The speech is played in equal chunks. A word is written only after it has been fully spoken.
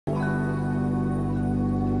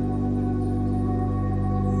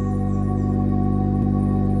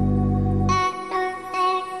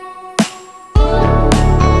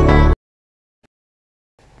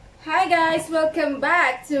guys! Welcome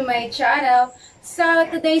back to my channel. So,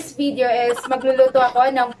 today's video is magluluto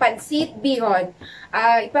ako ng Pancit Bihon.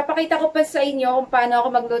 Ipapakita ko pa sa inyo kung paano ako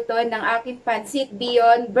magluto ng aking Pancit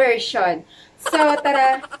Bihon version. So,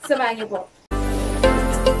 tara, samahan niyo po.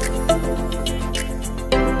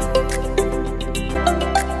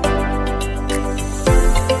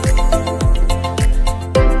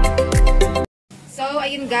 So,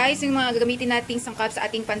 ayun guys, yung mga gagamitin nating sangkap sa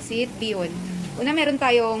ating Pancit Bihon. Una, meron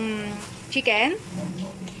tayong chicken.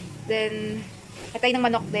 Then, atay ng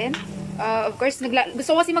manok din. Of course,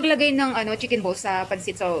 gusto ko kasi maglagay ng chicken balls sa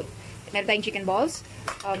pancit. So, meron tayong chicken balls.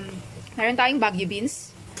 Meron tayong Baguio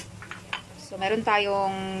Beans. So, meron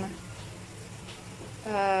tayong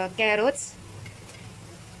carrots.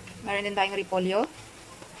 Meron din tayong repolyo.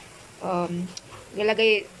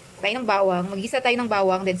 Lalagay tayo ng bawang. Mag-isa tayo ng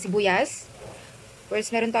bawang. Then, sibuyas.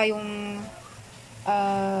 First, meron tayong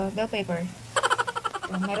bell pepper.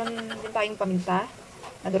 Meron din tayong paminta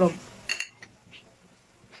na durog.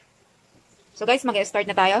 So guys, mag-start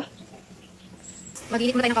na tayo.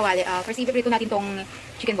 Mag-init muna tayo ng kawali. First, i-prepare natin tong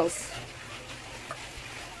chicken balls.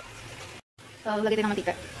 So, lagay tayo ng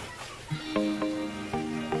mantika.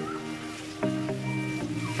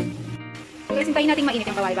 So guys, hintayin natin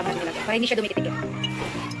mainit yung kawali bago natin ilagay. Para hindi siya dumitik-tik.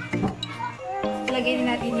 Lagay din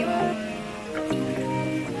natin yung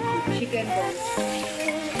chicken balls.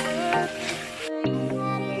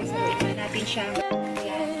 Siya.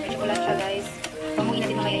 Ayan, medyo ulan siya guys. Pamuin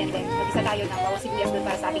natin mamaya yan din. Mag-isa tayo ng bawang sibuyas doon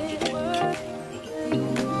para sa ating chicken.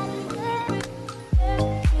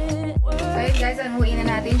 So yun guys, pamuin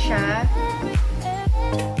na natin siya.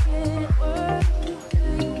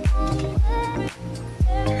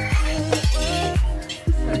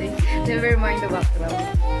 Sorry, never mind the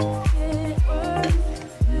background.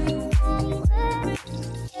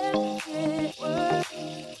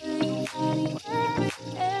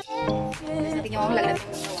 Yung lagyan natin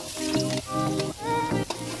yung bawang.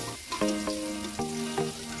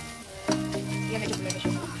 Yan, medyo pumila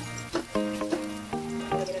siya.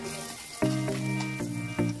 Lagyan natin yung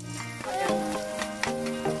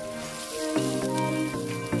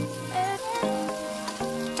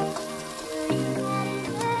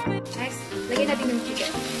next, lagyan natin yung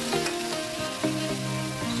chicken.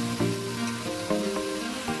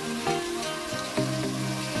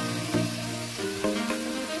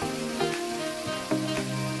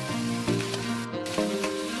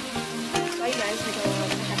 Lagyan natin ito.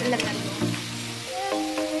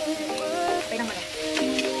 Tayo ng manok.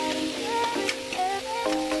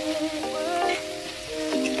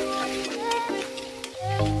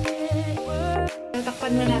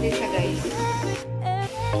 Takpan muna natin siya guys.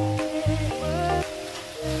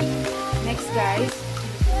 Next guys,